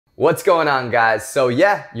What's going on, guys? So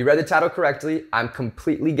yeah, you read the title correctly. I'm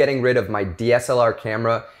completely getting rid of my DSLR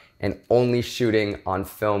camera and only shooting on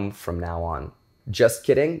film from now on. Just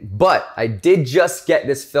kidding, but I did just get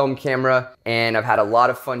this film camera and I've had a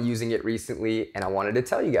lot of fun using it recently and I wanted to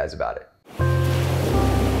tell you guys about it.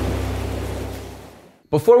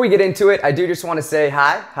 Before we get into it, I do just want to say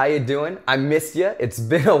hi, how you doing? I missed you. It's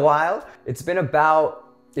been a while.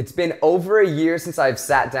 It's been over a year since I've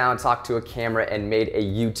sat down, talked to a camera and made a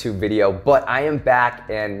YouTube video, but I am back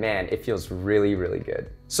and man, it feels really, really good.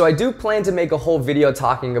 So I do plan to make a whole video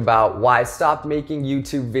talking about why I stopped making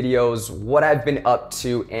YouTube videos, what I've been up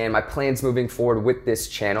to, and my plans moving forward with this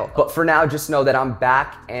channel. But for now, just know that I'm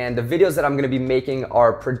back and the videos that I'm gonna be making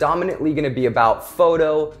are predominantly gonna be about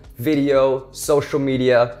photo, video, social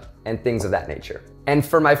media, and things of that nature. And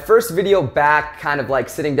for my first video back, kind of like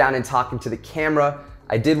sitting down and talking to the camera,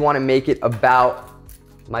 I did want to make it about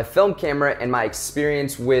my film camera and my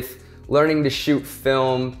experience with learning to shoot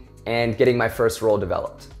film and getting my first roll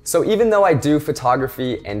developed. So even though I do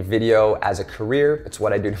photography and video as a career, it's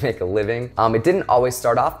what I do to make a living, it didn't always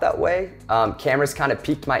start off that way. Cameras kind of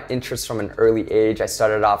piqued my interest from an early age. I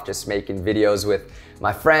started off just making videos with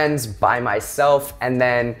my friends, by myself, and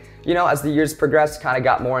then, you know, as the years progressed, kind of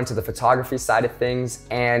got more into the photography side of things.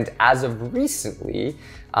 And as of recently,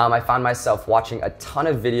 I found myself watching a ton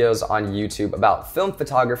of videos on YouTube about film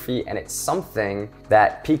photography, and it's something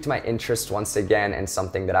that piqued my interest once again and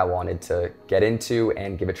something that I wanted to get into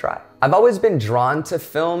and give a try. I've always been drawn to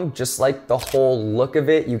film, just like the whole look of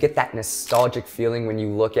it. You get that nostalgic feeling when you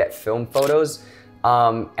look at film photos.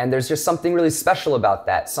 And there's just something really special about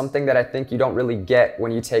that, something that I think you don't really get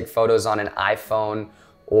when you take photos on an iPhone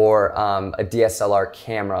or a DSLR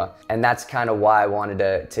camera, and that's kind of why I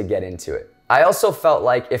wanted to get into it. I also felt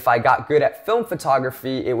like if I got good at film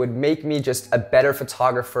photography, it would make me just a better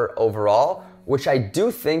photographer overall, which I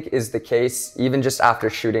do think is the case even just after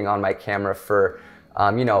shooting on my camera for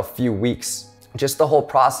you know, a few weeks. Just the whole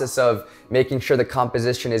process of making sure the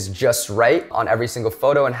composition is just right on every single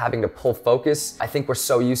photo and having to pull focus. I think we're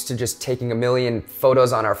so used to just taking a million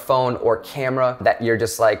photos on our phone or camera that you're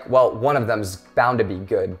just like, well, one of them's bound to be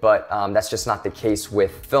good, but that's just not the case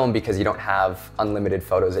with film because you don't have unlimited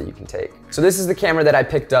photos that you can take. So this is the camera that I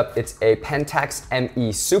picked up. It's a Pentax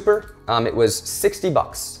ME Super. It was 60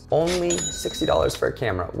 bucks, only $60 for a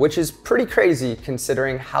camera, which is pretty crazy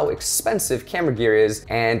considering how expensive camera gear is.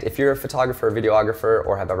 And if you're a photographer, or videographer,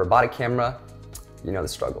 or have ever bought a camera, you know the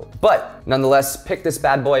struggle. But nonetheless, pick this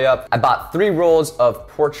bad boy up. I bought 3 rolls of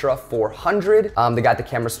Portra 400. The guy at the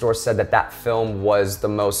camera store said that that film was the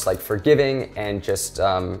most like forgiving and just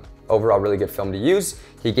overall really good film to use.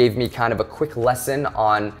 He gave me kind of a quick lesson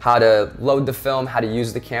on how to load the film, how to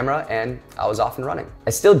use the camera, and I was off and running.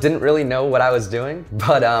 I still didn't really know what I was doing,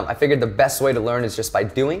 but I figured the best way to learn is just by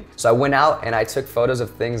doing. So I went out and I took photos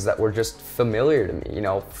of things that were just familiar to me, you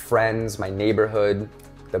know, friends, my neighborhood,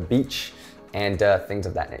 the beach, and things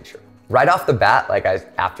of that nature. Right off the bat, like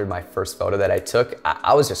after my first photo that I took,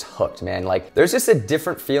 I was just hooked, man. Like there's just a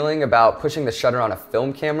different feeling about pushing the shutter on a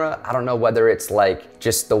film camera. I don't know whether it's like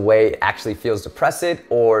just the way it actually feels to press it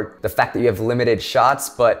or the fact that you have limited shots,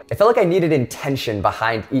 but I felt like I needed intention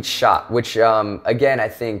behind each shot, which again, I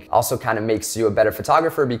think also kind of makes you a better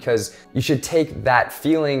photographer because you should take that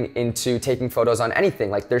feeling into taking photos on anything.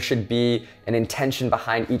 Like there should be an intention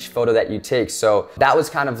behind each photo that you take. So that was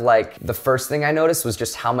kind of like the first thing I noticed was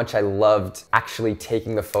just how much I loved actually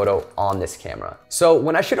taking the photo on this camera. So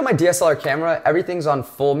when I shoot on my DSLR camera, everything's on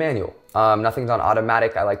full manual. Nothing's on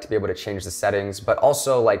automatic. I like to be able to change the settings, but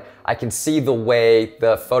also like I can see the way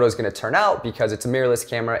the photo is going to turn out because it's a mirrorless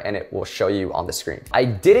camera and it will show you on the screen. I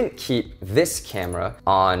didn't keep this camera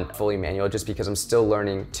on fully manual just because I'm still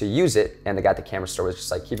learning to use it, and the guy at the camera store was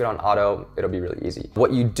just like, keep it on auto, it'll be really easy.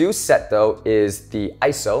 What you do set though is the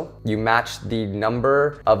ISO. You match the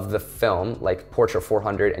number of the film, like Portra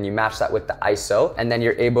 400, and you match that with the ISO, and then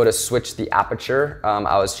you're able to switch the aperture.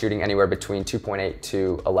 I was shooting anywhere between 2.8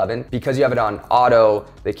 to 11. Because you have it on auto,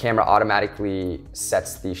 the camera automatically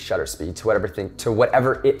sets the shutter speed to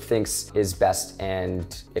whatever it thinks is best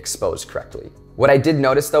and exposed correctly. What I did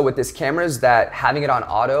notice though with this camera is that having it on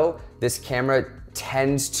auto, this camera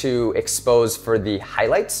tends to expose for the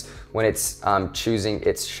highlights when it's choosing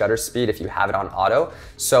its shutter speed if you have it on auto.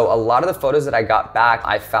 So a lot of the photos that I got back,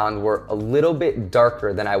 I found were a little bit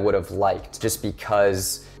darker than I would have liked just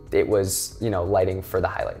because it was, you know, lighting for the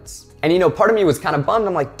highlights. And you know, part of me was kind of bummed.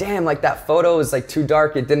 I'm like, damn, like that photo is like too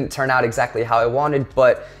dark. It didn't turn out exactly how I wanted,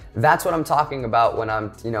 but That's what I'm talking about when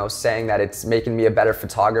I'm, saying that it's making me a better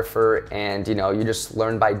photographer, and, you just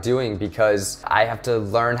learn by doing, because I have to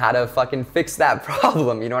learn how to fucking fix that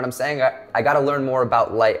problem. You know what I'm saying? I gotta learn more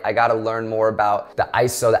about light. I gotta learn more about the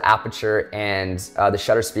ISO, the aperture, and the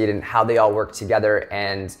shutter speed, and how they all work together,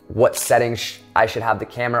 and what settings I should have the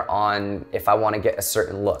camera on if I wanna get a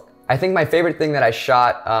certain look. I think my favorite thing that I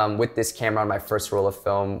shot with this camera on my first roll of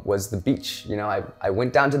film was the beach. I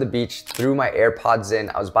went down to the beach, threw my AirPods in,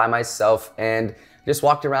 I was by myself, and just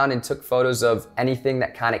walked around and took photos of anything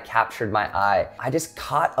that kind of captured my eye. I just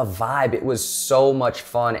caught a vibe. It was so much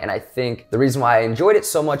fun, and I think the reason why I enjoyed it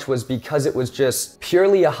so much was because it was just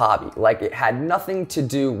purely a hobby. Like, it had nothing to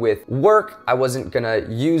do with work. I wasn't gonna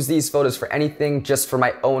use these photos for anything, just for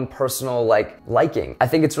my own personal liking. I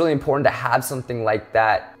think it's really important to have something like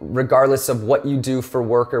that, regardless of what you do for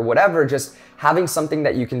work or whatever. Just having something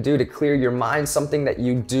that you can do to clear your mind, something that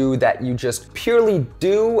you do that you just purely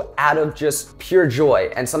do out of just pure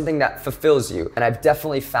joy, and something that fulfills you. And I've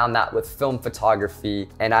definitely found that with film photography,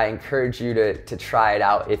 and I encourage you to try it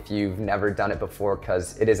out if you've never done it before,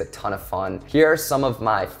 because it is a ton of fun. Here are some of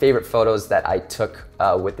my favorite photos that I took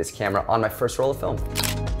with this camera on my first roll of film.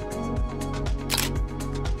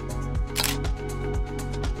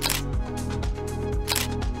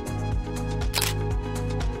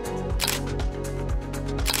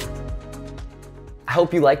 I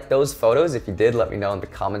hope you liked those photos. If you did, let me know in the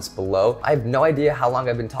comments below. I have no idea how long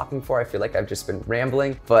I've been talking for. I feel like I've just been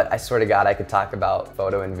rambling, but I swear to God, I could talk about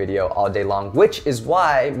photo and video all day long, which is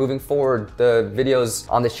why moving forward, the videos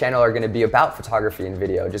on this channel are gonna be about photography and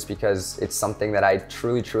video, just because it's something that I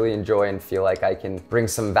truly, truly enjoy and feel like I can bring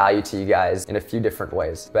some value to you guys in a few different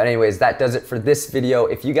ways. But anyways, that does it for this video.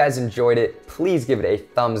 If you guys enjoyed it, please give it a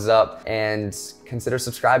thumbs up and consider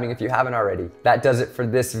subscribing if you haven't already. That does it for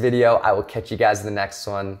this video. I will catch you guys in the next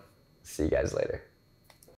one. See you guys later.